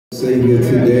Savior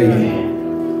today.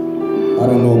 I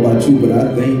don't know about you, but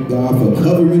I thank God for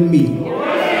covering me.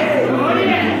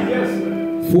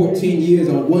 14 years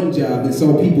on one job and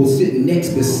saw people sitting next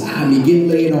beside me getting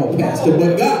laid off, Pastor,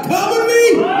 but God covered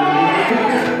me.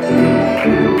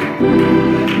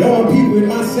 Knowing people in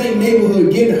my same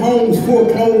neighborhood getting homes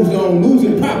foreclosed on,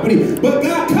 losing property, but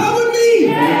God covered me.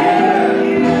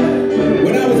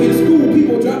 When I was in school,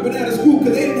 people dropping out of school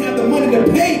because they didn't have the money to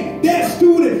pay their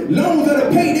student loans or to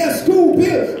pay their school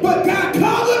bill, but God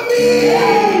covered me.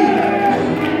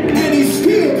 And He's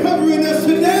still covering us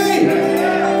today.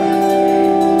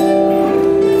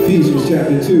 Ephesians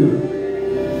chapter 2.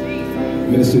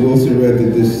 Minister Wilson read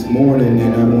it this morning,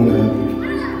 and I want to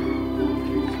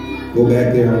go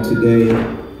back there on today.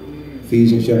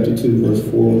 Ephesians chapter 2, verse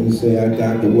 4. When you say, I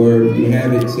got the word. You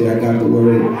have it. Say, I got the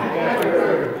word.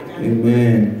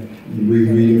 Amen.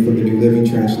 Rereading from the New Living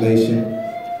Translation. Amen.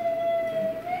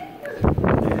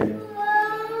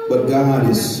 But God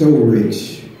is so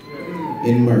rich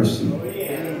in mercy,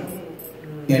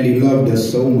 and He loved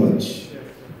us so much,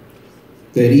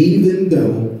 that even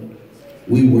though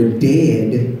we were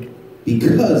dead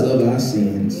because of our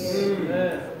sins,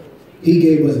 He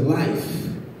gave us life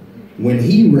when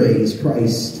He raised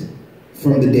Christ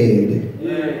from the dead.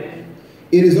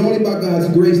 It is only by God's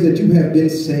grace that you have been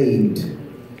saved.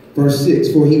 Verse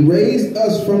 6, for He raised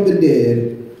us from the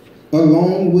dead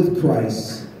along with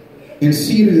Christ and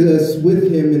seated us with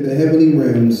Him in the heavenly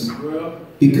realms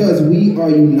because we are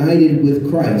united with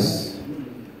Christ.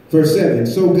 Verse 7,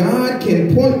 so God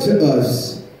can point to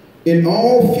us in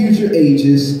all future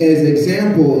ages as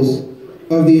examples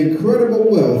of the incredible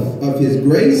wealth of His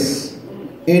grace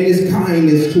and His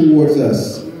kindness towards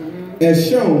us, as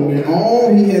shown in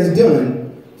all He has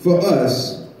done for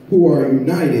us who are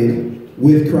united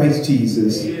with Christ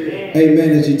Jesus. Amen.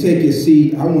 As you take your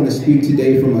seat, I want to speak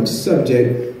today from a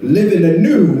subject, living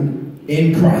anew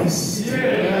in Christ.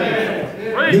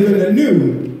 Living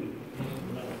anew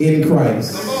in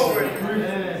Christ.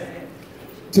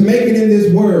 To make it in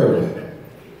this world,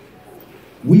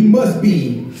 we must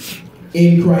be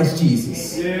in Christ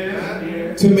Jesus.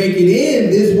 To make it in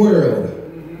this world,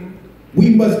 we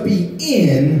must be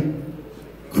in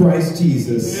Christ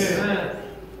Jesus.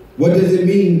 What does it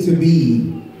mean to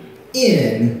be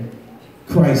in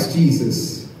Christ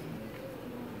Jesus?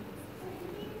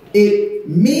 It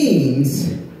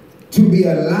means to be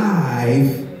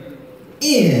alive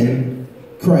in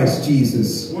Christ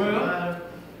Jesus.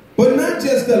 But not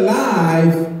just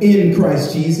alive in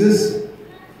Christ Jesus,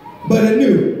 but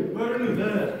anew.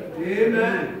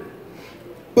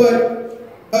 But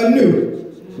anew.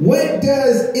 What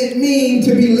does it mean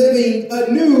to be living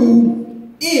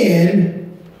anew in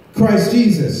Christ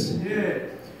Jesus?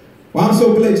 Well, I'm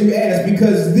so glad you asked,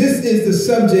 because this is the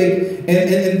subject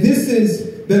and this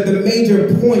is the major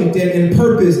point and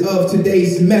purpose of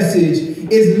today's message,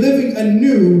 is living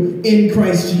anew in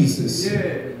Christ Jesus.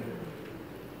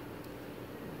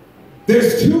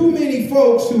 There's too many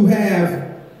folks who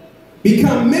have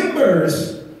become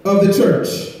members of the church.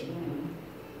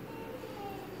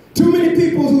 Too many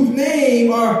people whose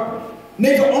name are on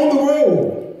the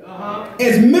roll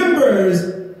as members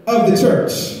of the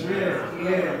church.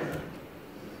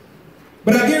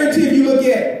 But I guarantee if you look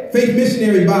at faith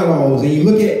missionary bylaws and you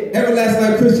look at Everlasting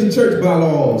Life Christian Church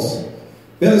bylaws,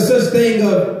 there's a such thing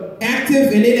of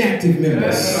active and inactive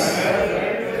members.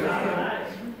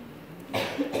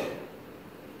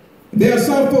 There are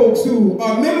some folks who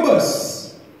are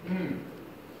members,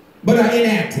 but are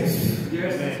inactive.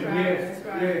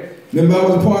 Remember, I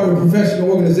was a part of a professional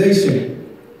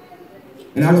organization,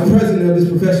 and I was president of this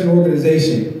professional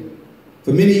organization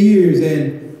for many years.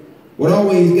 And what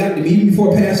always got to me, even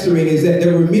before pastoring, is that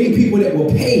there were many people that were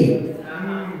paid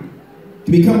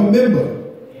to become a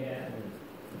member,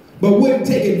 but wouldn't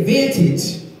take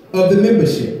advantage of the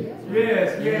membership.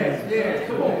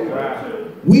 Come on.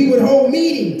 We would hold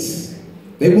meetings.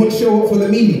 They wouldn't show up for the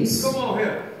meetings. Come on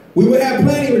here. We would have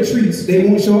planning retreats. They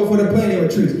won't show up for the planning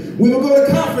retreats. We would go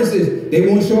to conferences. They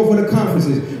won't show up for the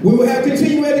conferences. We would have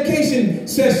continuing education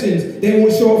sessions. They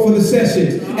won't show up for the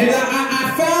sessions. And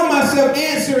I found myself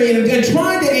answering and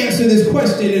trying to answer this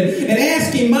question and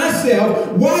asking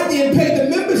myself, why then pay the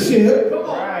membership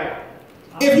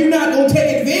if you're not going to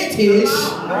take advantage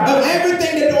of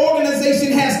everything that the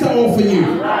organization has to offer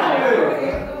you?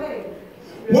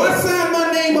 Why sign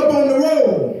my name up on the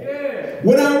roll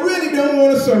when I really don't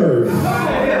want to serve?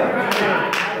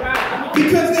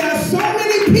 Because there are so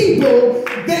many people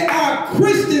that are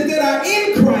Christians, that are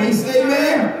in Christ,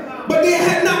 amen, but they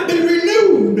have not been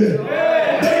renewed.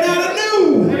 They're not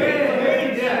anew.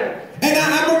 And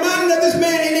I'm reminded of this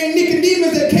man named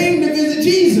Nicodemus that came to visit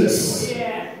Jesus.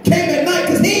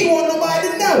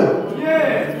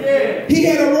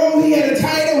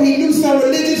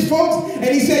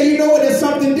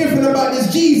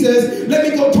 is Jesus. Let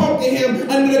me go talk to him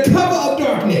under the cover of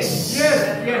darkness.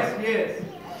 Yes.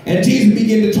 And Jesus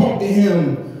began to talk to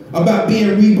him about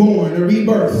being reborn or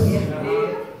rebirth.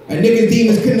 And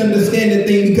Nicodemus couldn't understand the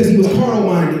thing because he was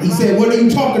carnal-minded. He said, what are you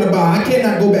talking about? I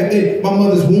cannot go back in my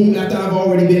mother's womb after I've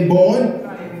already been born.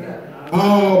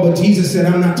 Oh, but Jesus said,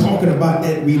 I'm not talking about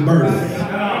that rebirth.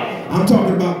 I'm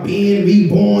talking about being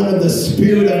reborn of the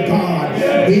Spirit of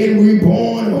God. Being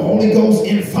reborn of the Holy Ghost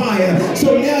and fire.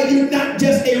 So now you're not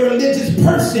just a religious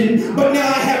person, but now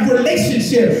I have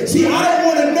relationship. See, I don't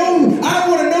want to know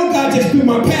God just through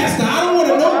my pastor. I don't want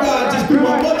to know God just through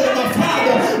my mother and my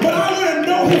father. But I want to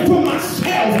know him for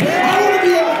myself. I want to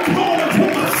be able to call him for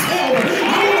myself.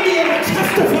 I want to be able to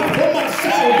testify for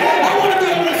myself. I want to be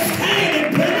able to stand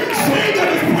and sing of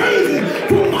his praises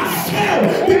for myself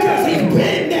because he's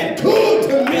been that good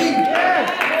to me.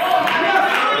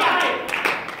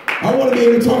 I want to be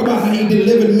able to talk about how he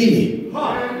delivered me.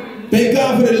 Thank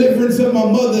God for the deliverance of my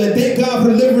mother, and thank God for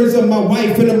the deliverance of my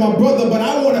wife and of my brother, but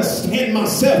I want to stand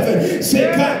myself and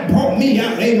say God brought me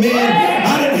out, amen.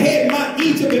 I done had my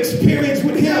Egypt experience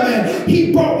with him, and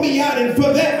he brought me out, and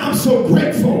for that I'm so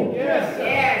grateful.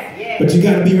 But you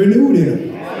got to be renewed in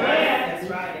him.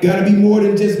 Got to be more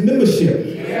than just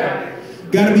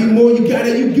membership. Got to be more. You have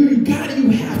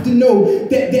to know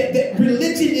that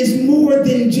religion is more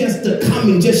than just the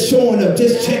coming, just showing up,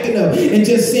 just checking up, and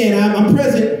just saying I'm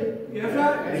present.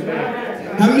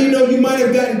 How many know you might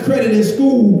have gotten credit in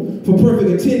school for perfect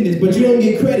attendance, but you don't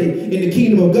get credit in the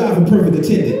kingdom of God for perfect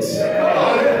attendance?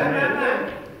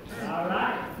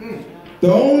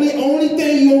 The only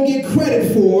thing you don't get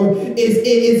credit for is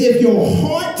if your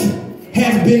heart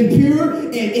has been pure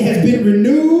and it has been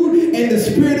renewed and the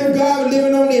Spirit of God is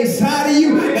living on the inside of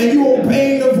you and you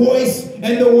obeying the voice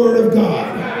and the word of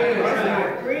God.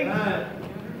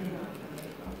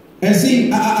 And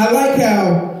see, I like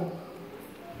how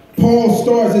Paul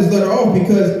starts his letter off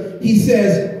because he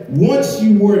says, once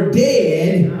you were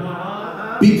dead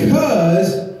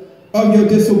because of your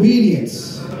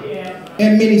disobedience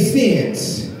and many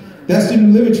sins. That's the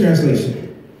New Living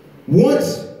Translation.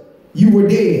 Once you were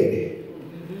dead.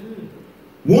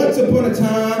 Once upon a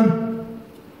time,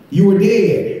 you were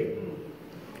dead.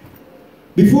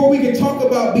 Before we can talk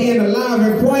about being alive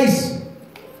in Christ,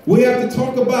 we have to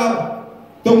talk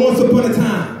about the once upon a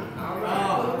time.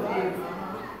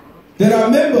 That are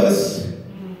members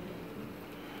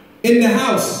in the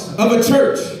house of a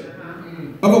church,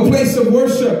 of a place of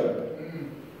worship.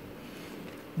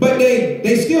 But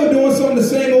they still doing some of the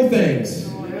same old things.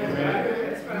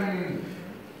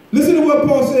 Listen to what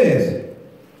Paul says.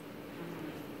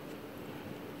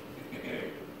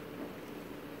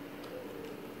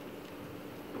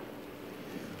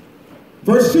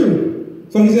 Verse 2.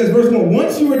 So he says, verse 1,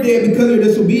 once you were dead because of your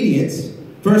disobedience.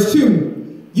 Verse 2.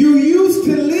 You used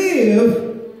to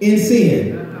live in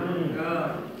sin.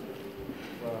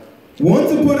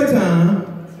 Once upon a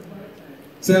time,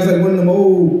 sounds like one of them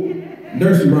old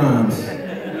nursery rhymes,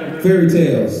 fairy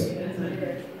tales.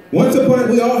 We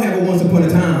all have a once upon a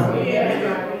time.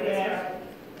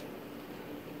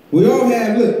 We all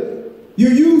have, look, you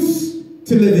used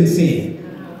to live in sin.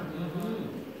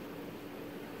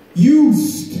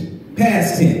 Used,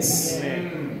 past tense.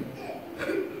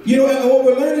 You know, and what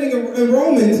we're learning in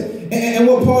Romans, and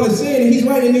what Paul is saying, he's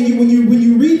writing, and when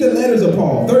you read the letters of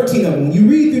Paul, 13 of them, when you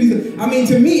read through these, I mean,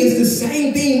 to me, it's the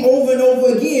same thing over and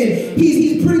over again.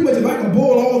 He's pretty much, if I can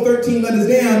boil all 13 letters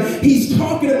down, he's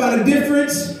talking about a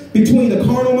difference between the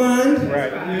carnal mind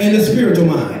and the spiritual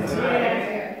mind.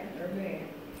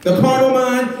 The carnal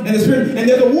mind and the spiritual, and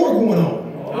there's a war going on.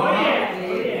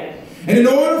 And in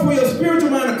order for your spiritual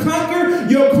mind to conquer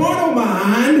your carnal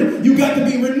mind, you got to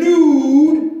be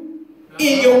renewed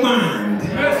in your mind.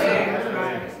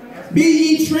 Be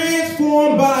ye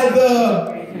transformed by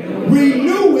the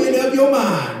renewing of your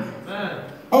mind.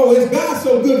 Oh, is God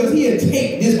so good because he'll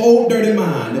take this old dirty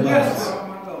mind of ours.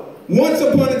 Once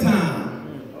upon a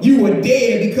time, you were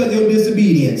dead because of your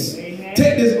disobedience.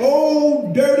 Take this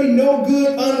old, dirty, no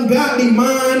good, ungodly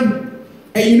mind,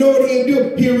 and you know what he'll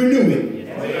do? He'll renew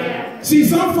it. See,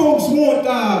 some folks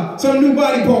want some new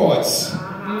body parts.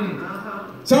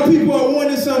 Some people are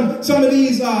wanting some of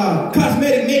these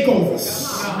cosmetic makeovers.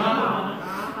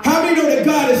 How many know that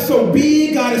God is so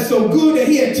big, God is so good that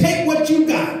he'll take what you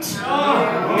got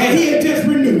and he'll just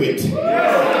renew it.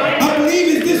 I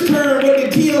believe it's this term what the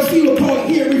TLC will call it,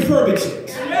 he'll refurbish it.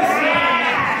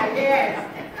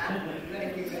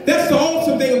 That's the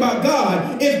awesome thing about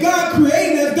God. If God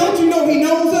created us, don't you know he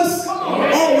knows us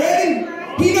already?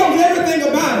 He knows everything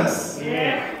about us.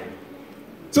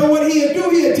 So what he'll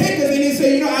take us and he'll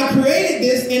say, you know, I created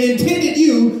this and intended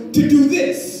you to do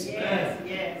this.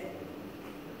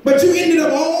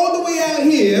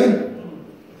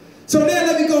 So now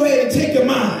let me go ahead and take your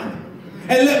mind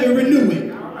and let me renew it.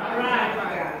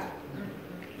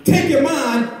 Take your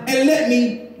mind and let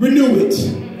me renew it.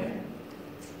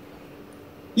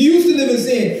 You used to live in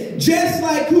sin, just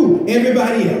like who?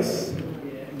 Everybody else.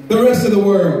 The rest of the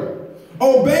world.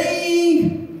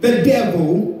 Obeying the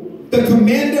devil, the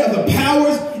commander of the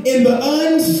powers in the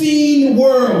unseen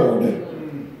world.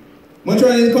 One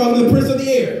translation calls him the prince of the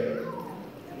air.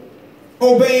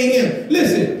 Obeying him.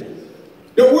 Listen,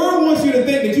 the world wants you to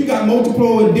think that you got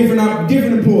multiple different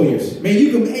employers. Man,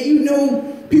 you know,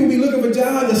 people be looking for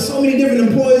jobs. There's so many different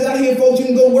employers out here, folks, you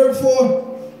can go work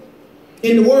for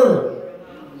in the world.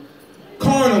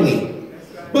 Carnally.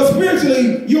 But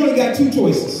spiritually, you only got two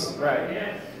choices.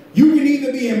 Right. You can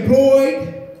either be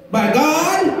employed by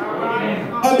God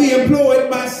or be employed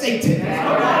by Satan.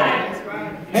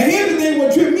 And here's the thing,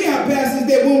 what tripped me out, Pastor,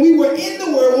 is that when we were in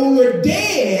the world, when we were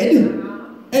dead,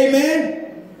 amen,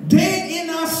 dead in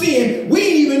our sin, we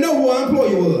didn't even know who our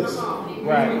employer was.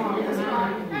 Right.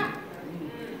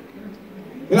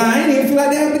 Well, I didn't even fill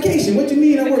out the application. What do you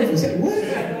mean I work for Satan? What?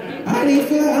 I didn't even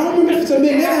fill out, I don't remember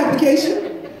submitting that application.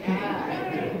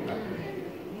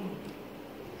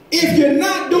 If you're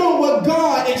not doing what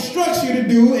God instructs you to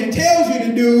do and tells you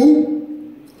to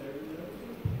do,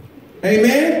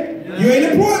 amen, you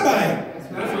ain't employed by him.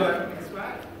 That's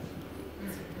right.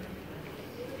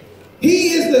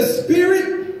 He is the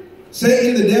spirit,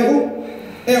 Satan the devil,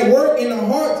 at work in the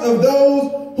hearts of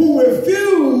those who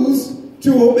refuse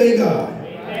to obey God.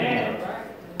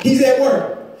 He's at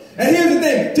work. And here's the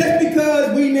thing, just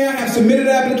because we now have submitted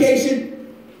an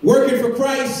application, working for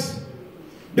Christ,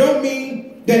 don't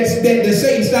mean that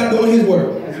Satan stopped doing his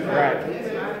work. Right.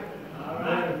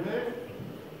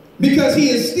 Because he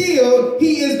is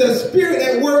the spirit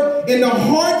at work in the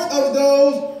hearts of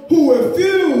those who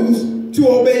refuse to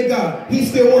obey God. He's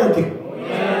still working.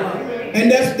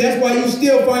 And that's why you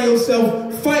still find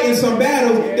yourself fighting some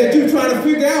battles that you're trying to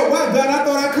figure out. Wow, God, I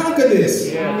thought I conquered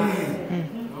this.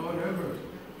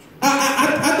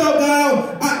 I thought,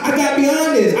 God, I got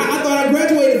beyond this. I thought I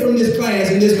graduated from this class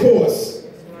and this course.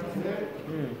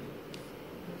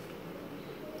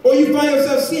 Or you find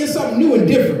yourself seeing something new and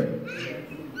different.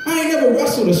 I ain't never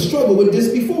wrestled or struggled with this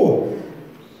before.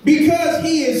 Because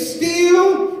he is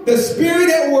still the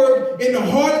spirit at work in the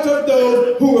hearts of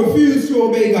those who refuse to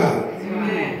obey God.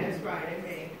 That's right.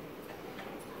 Amen.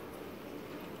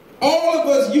 All of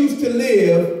us used to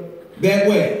live that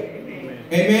way.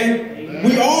 Amen.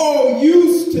 We all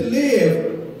used to live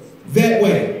that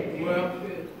way.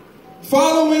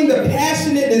 Following the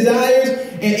passionate desires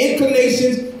and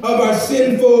inclinations of our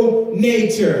sinful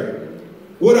nature.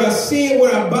 What our sin,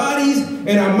 what our bodies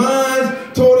and our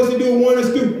minds told us to do and wanted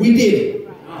us to do, we did it.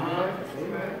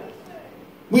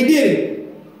 We did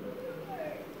it.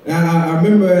 And I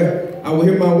remember I would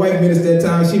hear my wife minister at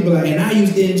times, she'd be like, and I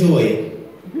used to enjoy it.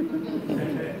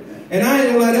 And I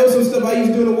ain't gonna lie, there was some stuff I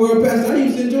used to do in the world, Pastor, I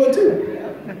used to enjoy it too.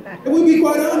 And we'll be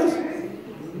quite honest.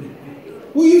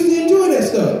 We used to enjoy that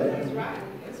stuff.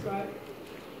 That's right.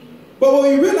 But what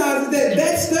we realize is that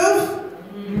that stuff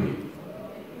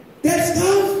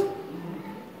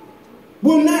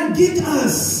will not get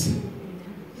us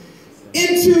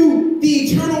into the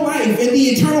eternal life and the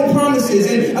eternal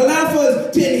promises and allow for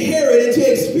us to inherit and to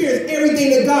experience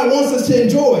everything that God wants us to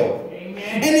enjoy. Amen.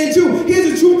 And then too,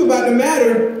 here's the truth about the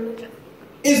matter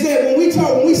is that when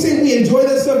we say we enjoy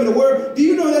that stuff in the world, do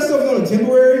you know that stuff is only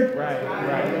temporary? Right.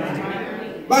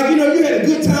 Like, you know, you had a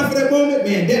good time for that moment,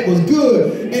 man, that was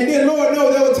good. And then, Lord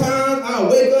knows, there were times I'll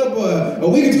wake up a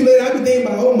week or two later, I'll be thinking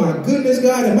about, oh my goodness,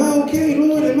 God, am I okay,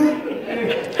 Lord? Am I?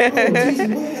 Oh, Jesus,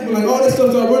 what happened? Like, all that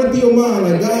stuff started running through your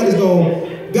mind. Like, God is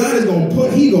going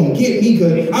to he going to get me.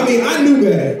 Cause, I mean, I knew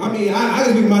better. I mean, I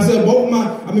just give myself,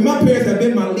 my parents have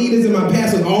been my leaders and my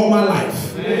pastors all my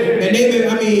life. And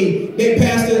they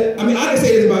pastored, I can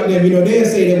say this about them, you know, they'll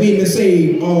say that they ain't been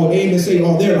saved all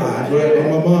their lives, right? Or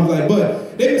my mom's like,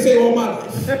 but they've been saved all my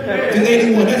life. Since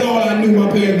 81, that's all I knew,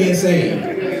 my parents being saved.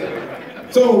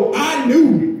 So I knew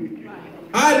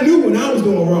when I was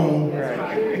doing wrong.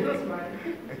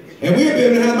 And we were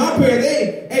able to have my parents,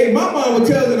 hey, my mom would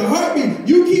tell us in a heartbeat,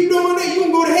 you keep doing that, you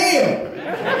can go to hell.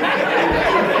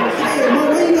 Hey, Mom,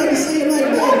 why you got to say it like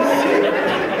that, man?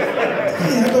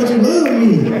 Hey, I thought you loved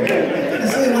me. I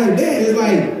say it like that. It's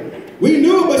like, we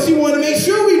knew it, but she wanted to make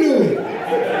sure we knew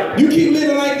it. You keep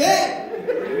living like that.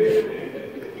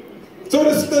 So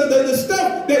the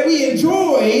stuff that we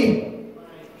enjoyed,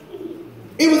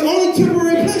 it was only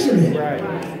temporary pleasurement. Right.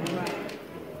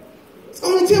 It's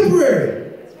only temporary.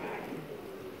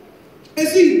 And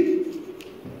see,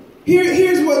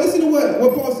 here's listen to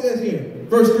what Paul says here,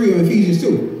 verse 3 of Ephesians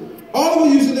 2. All of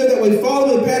us used to live that way,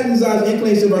 following the patterns, desires, and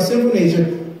inclinations of our sinful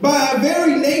nature. By our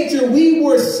very nature, we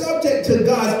were subject to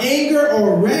God's anger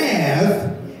or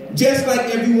wrath, just like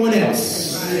everyone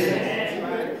else.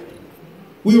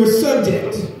 We were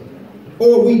subject,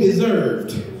 or we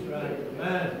deserved.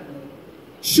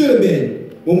 Should have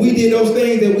been. When we did those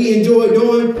things that we enjoyed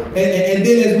doing, and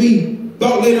then as we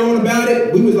thought later on about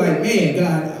it, we was like, man,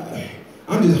 God,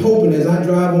 I'm just hoping as I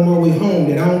drive on my way home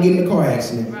that I don't get in a car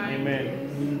accident. Amen.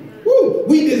 Woo,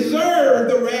 we deserve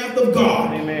the wrath of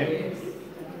God. Amen.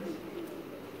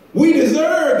 We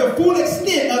deserve the full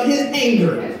extent of his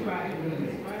anger. That's right.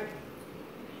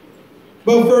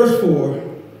 But verse 4,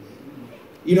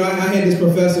 you know, I had this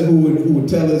professor who would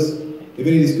tell us, if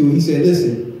any of the school, he said,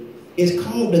 listen, it's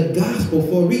called the gospel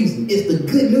for a reason. It's the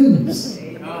good news.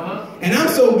 And I'm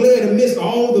so glad amidst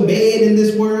all the bad in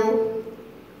this world,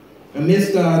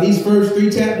 amidst these first 3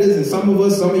 chapters, and some of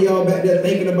y'all back there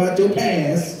thinking about your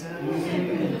past.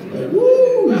 Like,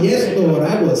 woo, yes, Lord,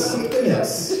 I was something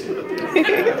else.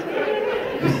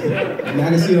 And I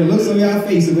can see the looks on y'all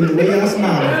faces with the way y'all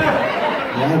smiling.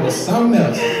 I was something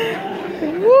else.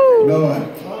 Woo. Lord.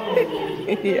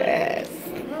 Yes.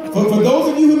 For those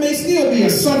of you who may still be a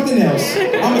something else,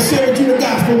 I'm going to share with you the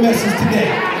gospel message today.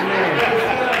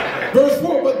 Verse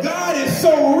 4, but God is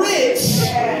so rich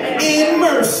in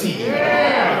mercy,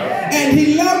 and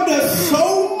he loved us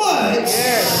so much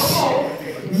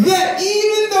that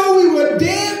even though we were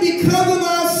dead because of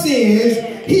our sins,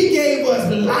 he gave us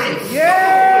life.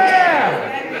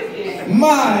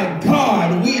 My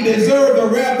God, we deserve the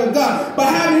wrath of God. But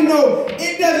how do you know?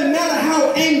 It doesn't matter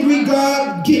how angry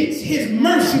God gets. His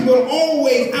mercy will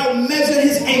always outmeasure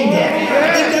his anger.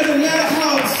 It doesn't matter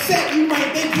how upset you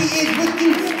might think he is with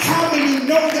you. How many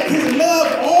know that his love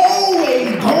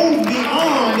always goes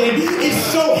beyond and is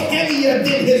so heavier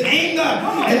than his anger?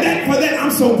 And for that,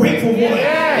 I'm so grateful for it.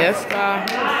 Yes,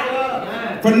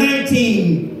 God. For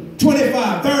 19,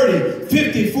 25, 30,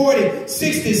 50, 40,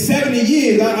 60, 70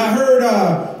 years. I heard,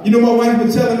 you know, my wife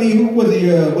was telling me, who was it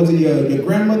your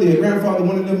grandmother, your grandfather,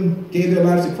 one of them gave their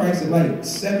lives to Christ at like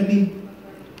 70?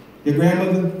 Your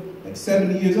grandmother, like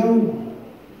 70 years old?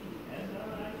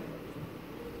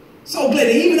 So glad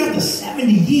that even after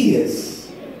 70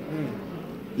 years,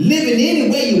 living any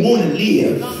way you want to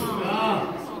live.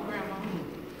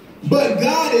 But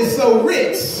God is so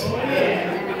rich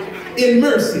in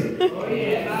mercy.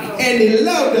 And he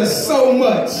loved us so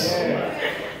much.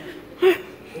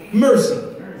 Mercy.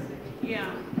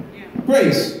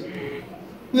 Grace.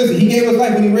 Listen, he gave us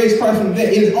life when he raised Christ from the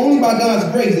dead. It is only by God's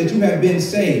grace that you have been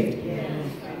saved.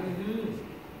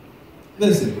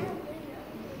 Listen.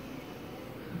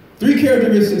 3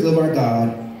 characteristics of our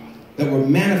God that were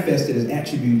manifested as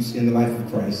attributes in the life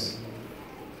of Christ.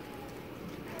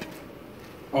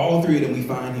 All 3 of them we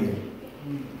find here.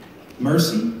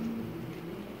 Mercy,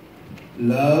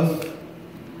 love,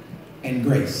 and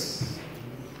grace.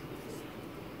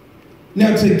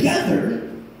 Now together,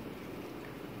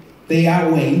 they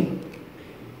outweigh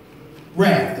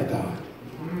wrath of God,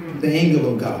 the anger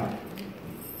of God.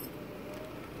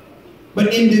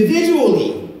 But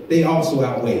individually, they also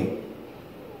outweigh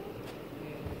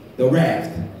the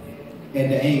wrath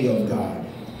and the anger of God.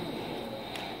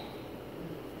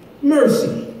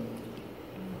 Mercy.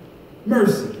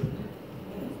 Mercy.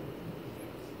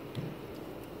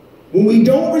 When we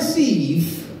don't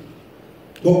receive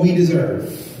what we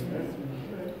deserve.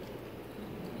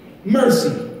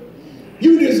 Mercy.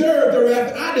 You deserve the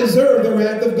wrath. I deserve the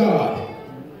wrath of God.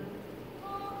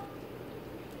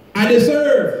 I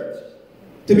deserve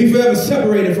to be forever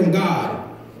separated from God.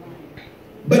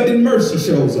 But then mercy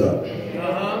shows up.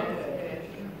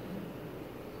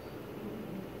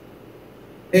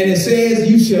 And it says,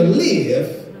 you shall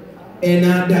live and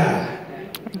not die.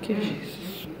 Thank you,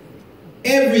 Jesus.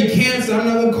 Every cancer, I'm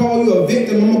not going to call you a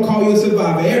victim, I'm going to call you a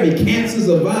survivor. Every cancer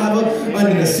survivor,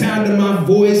 under the sound of my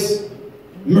voice,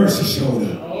 mercy showed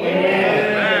up.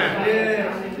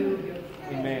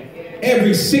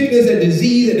 Every sickness and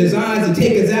disease that desires to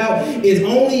take us out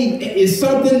is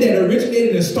something that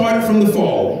originated and started from the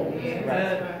fall.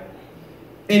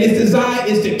 And its desire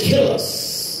is to kill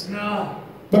us.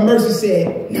 But mercy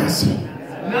said, not so.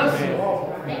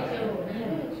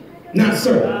 Not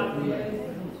so.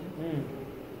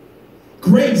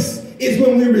 Grace is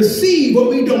when we receive what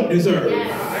we don't deserve.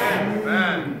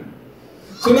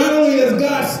 So not only does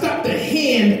God stop the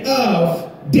hand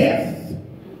of death,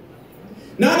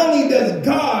 not only does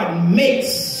God make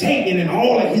Satan and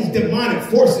all of his demonic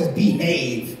forces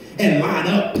behave and line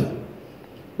up,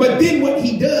 but then what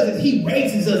he does is he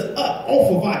raises us up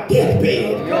off of our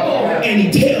deathbed and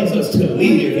he tells us to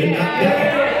live and not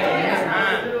die.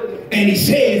 And he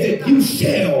says that you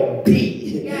shall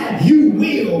be, you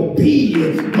will be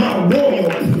my royal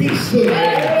priesthood.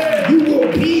 You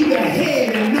will be the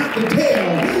head and not the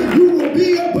tail. You will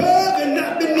be above and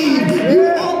not beneath. You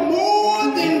are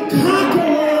more than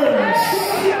conquerors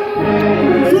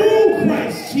through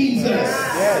Christ Jesus.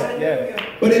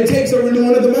 But it takes a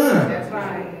renewing of the mind. That's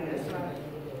right. That's right.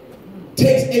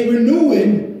 Takes a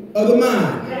renewing of the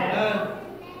mind.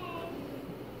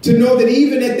 To know that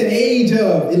even at the age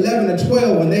of 11 or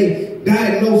 12, when they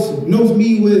diagnosed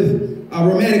me with a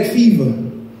rheumatic fever,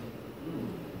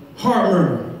 heart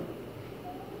murmur,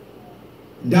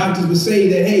 doctors would say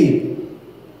that, hey,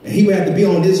 he would have to be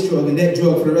on this drug and that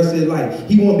drug for the rest of his life.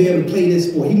 He won't be able to play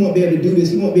this sport. He won't be able to do this.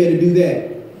 He won't be able to do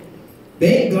that.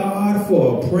 Thank God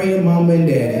for a praying mama and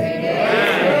daddy.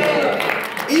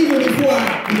 Even before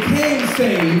I became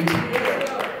saved,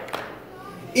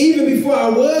 even before I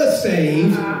was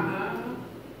saved,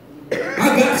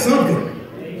 I got something.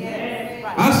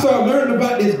 I started learning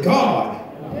about this God.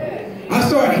 I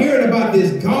started hearing about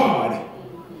this God.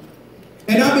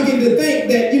 And I began to think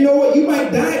that, you know what, you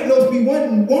might diagnose me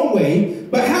one way,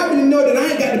 but how do you know that I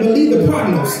ain't got to believe the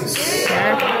prognosis?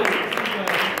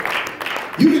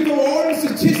 You can throw all the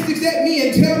statistics at me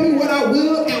and tell me what I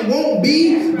will and won't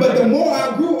be, but the more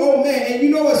I grew, oh man, and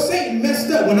you know what, Satan messed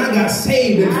up when I got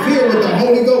saved and filled with the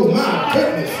Holy Ghost. My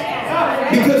goodness.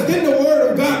 Because then the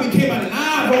word of God became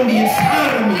alive on the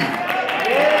inside of me.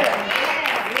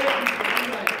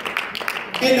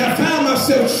 And I found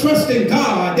myself trusting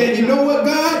God that, you know what,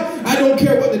 God, I don't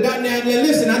care what the doctor, now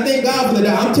listen, I thank God for the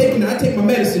doctor. I take my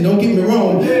medicine, don't get me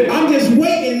wrong. I'm just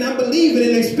waiting, I'm believing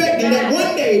and expecting that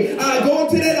one day I'll go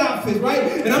into that office, right?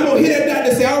 And I'm going to hear that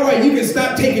doctor say, all right, you can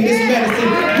stop taking this medicine.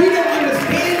 We don't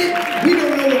understand it. We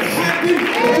don't know what happened,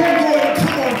 but you're going to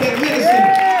come off that medicine.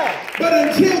 But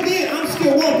until then, I'm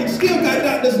still walking, still got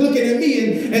doctors looking at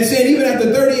me and saying, even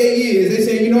after 38 years, they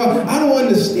say, you know, I don't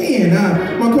understand.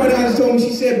 My cardiologist told me,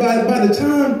 she said, by the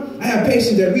time I have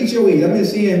patients that reach your age, I've been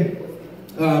seeing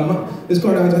this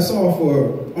cardiologist I saw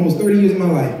for almost 30 years of my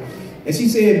life. And she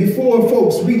said, before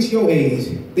folks reach your age,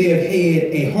 they have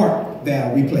had a heart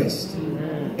valve replaced.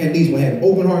 At least when have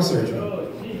open heart surgery.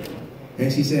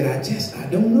 And she said, I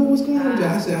don't know what's going on.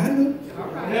 I said, I know.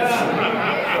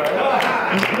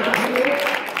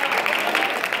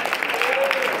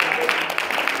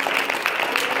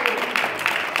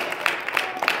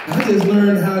 I just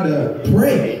learned how to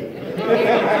pray.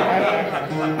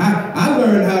 I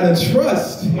learned how to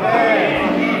trust. And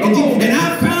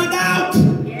I found out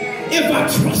if I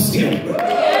trust him,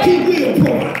 he will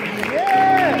provide.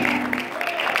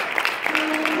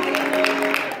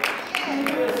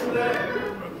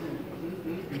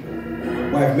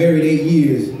 Wife married 8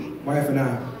 years. Wife and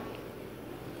I.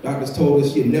 Doctors told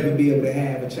us she'd never be able to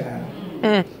have a child.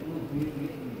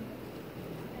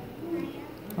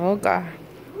 Oh, God.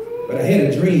 But I had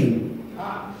a dream.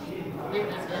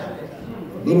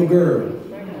 Little girl.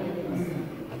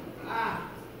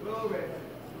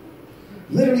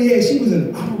 Literally, she was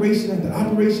in operation after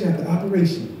operation after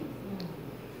operation.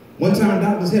 One time,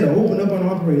 doctors had her open up on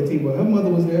the operating table. Her mother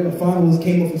was there. Her father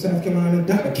came up from South Carolina. The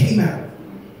doctor came out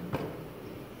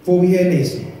before we had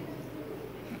Nancy.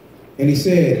 And he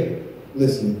said,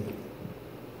 listen,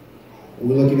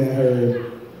 we're looking at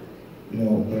her, you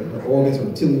know, her organs, her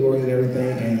fertility organs and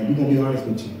everything, and we're going to be honest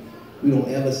with you. We don't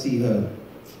ever see her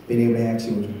being able to have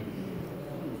children.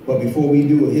 But before we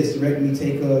do a hysterectomy,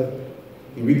 take her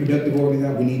reproductive organs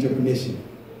out, we need your permission.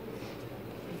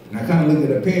 And I kind of looked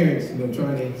at her parents, you know,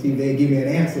 trying to see if they'd give me an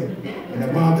answer. And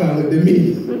her mom kind of looked at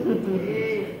me.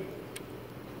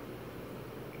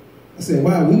 I said,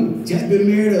 wow, we just been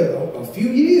married a few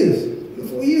years.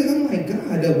 4 years. I'm like,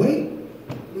 God, wait.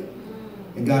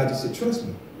 And God just said, trust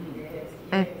me.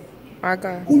 My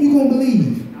God. Who you gonna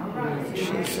believe?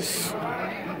 Jesus.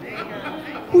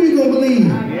 Who you gonna believe?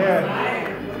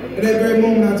 Yeah. At that very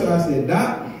moment, I said,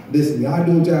 Doc, listen, y'all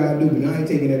do what y'all do, but y'all ain't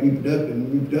taking that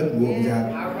reproductive organs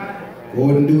out. Go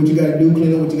ahead and do what you gotta do,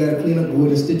 clean up what you gotta clean up, go ahead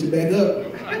and stitch it back up.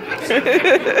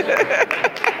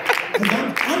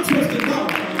 I'm trusting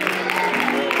God.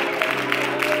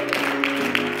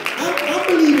 I'm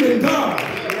believing in God.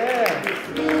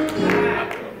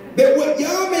 That what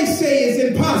y'all may say is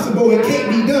impossible and can't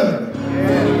be done.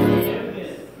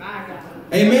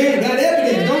 Amen. Got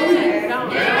evidence, don't we?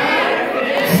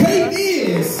 Faith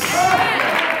is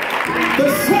the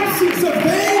substance of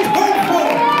things hoped for.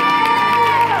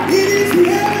 It is the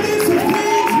evidence of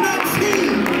things not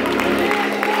seen.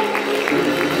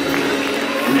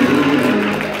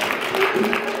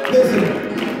 Listen,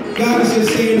 God is just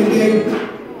saying today,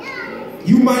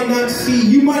 you might not see,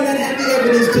 you might not have the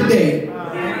evidence today,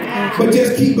 But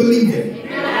just keep believing.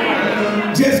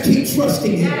 Just keep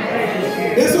trusting him.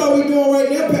 That's all we're doing right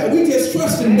now, Pat. We just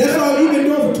trusting him. That's all you've been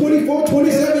doing for 24,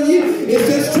 27 years. It's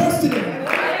just trusting him.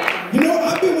 You know,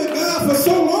 I've been with God for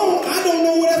so long, I don't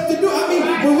know what else to do. I mean,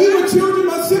 when we were children,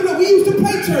 my sibling, we used to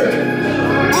play church.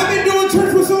 I've been doing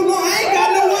church for so long, I ain't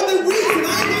got no other reason. I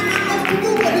ain't got nothing else to do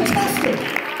but to trust him.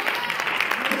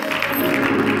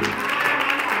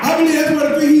 I believe that's where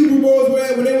the three Hebrew boys were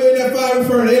at when they were in that fiery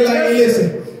furnace. They're like, hey, listen,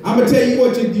 I'm going to tell you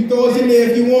what, you throw us in there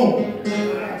if you want.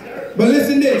 But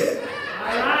listen this.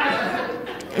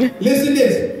 Listen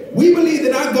this. We believe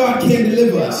that our God can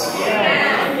deliver us.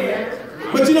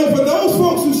 But you know, for those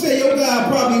folks who say your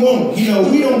God probably won't, you know,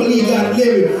 we don't believe God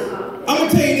deliver. I'm going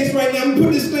to tell you this right now. I'm going to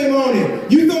put this disclaimer on it.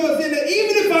 You throw us in there,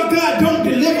 even if our God don't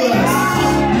deliver us,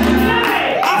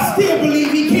 I still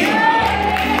believe he can.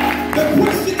 The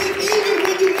question is, even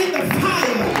when you're in the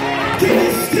fire, can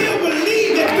you still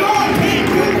believe that God can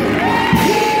do it?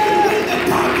 Even when the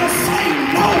doctors say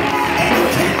no and it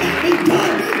cannot be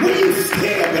done, will you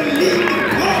still believe that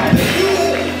God can do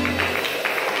it?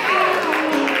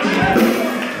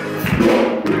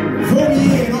 Throw me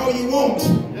in all you want.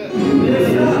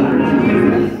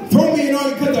 Throw me in all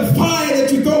you, because the fire that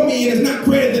you throw me in is not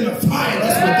greater than the fire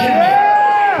that's within me.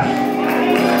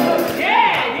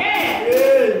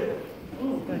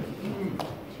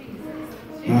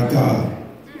 Our God,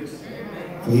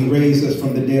 for he raised us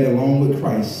from the dead along with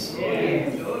Christ,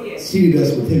 seated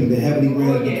us with him in the heavenly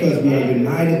realms because we are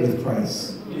united with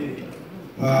Christ.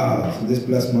 So this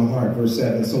blessed my heart. Verse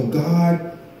 7. So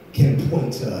God can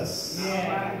point to us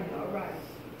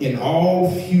in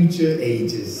all future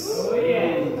ages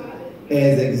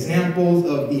as examples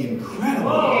of the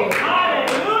incredible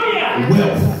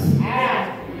wealth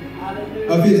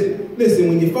of his. Listen,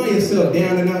 when you find yourself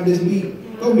down and out this week,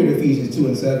 go here to Ephesians 2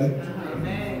 and 7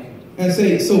 and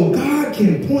say, so God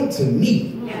can point to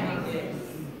me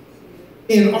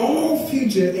in all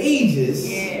future ages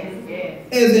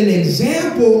as an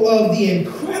example of the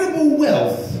incredible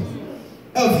wealth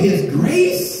of his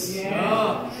grace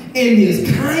and his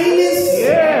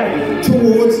kindness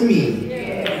towards me,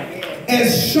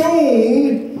 as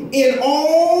shown in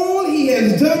all he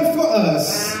has done for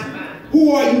us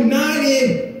who are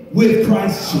united with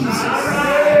Christ Jesus.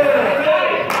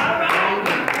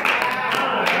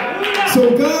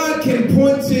 So God can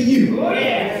point to you.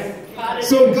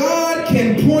 So God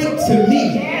can point to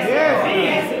me.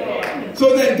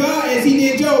 So that God, as he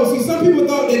did Job. See, some people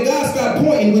thought that God stopped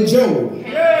pointing with Job.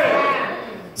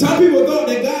 Some people thought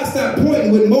that God stopped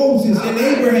pointing with Moses and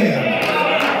Abraham.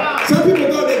 Some people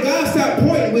thought that God stopped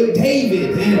pointing with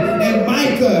David and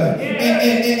Micah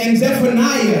and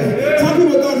Zephaniah. Some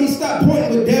people thought he stopped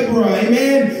pointing with Deborah.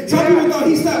 Amen. Some people thought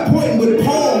he stopped pointing with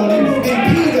Paul and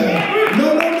Peter.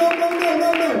 No.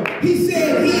 He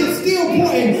said he is still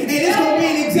pointing, and it's going to be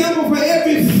an example for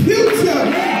every future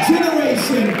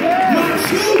generation. My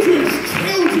children's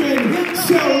children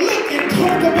shall look and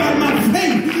talk about my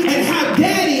faith and how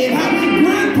daddy and how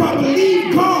grandpa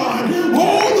believed God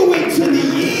all the way to the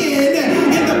end.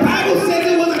 And the Bible says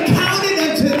it was accounted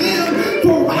unto them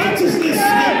for righteousness'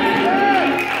 sake.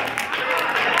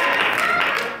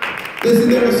 Listen,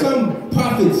 there were some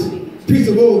prophets, priests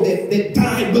of old, that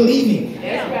died believing.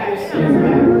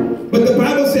 But the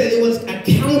Bible said it was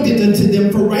accounted unto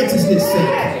them for righteousness'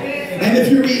 sake. And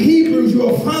if you read Hebrews,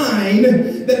 you'll find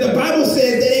that the Bible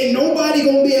says that ain't nobody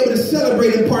going to be able to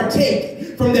celebrate and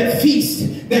partake from that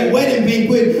feast, that wedding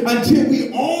banquet, until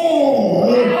we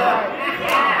all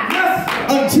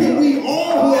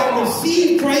who have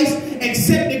received Christ,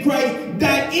 accepted Christ,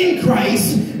 died in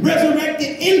Christ,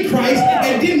 resurrected in Christ,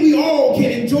 and then we all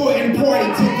can enjoy and party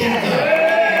together.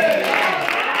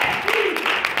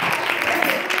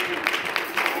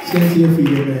 Stand to your feet,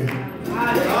 amen.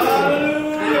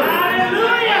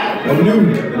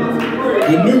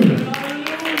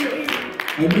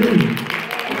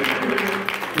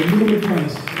 Anew in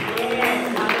Christ.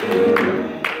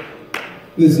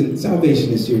 Listen,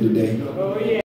 salvation is here today.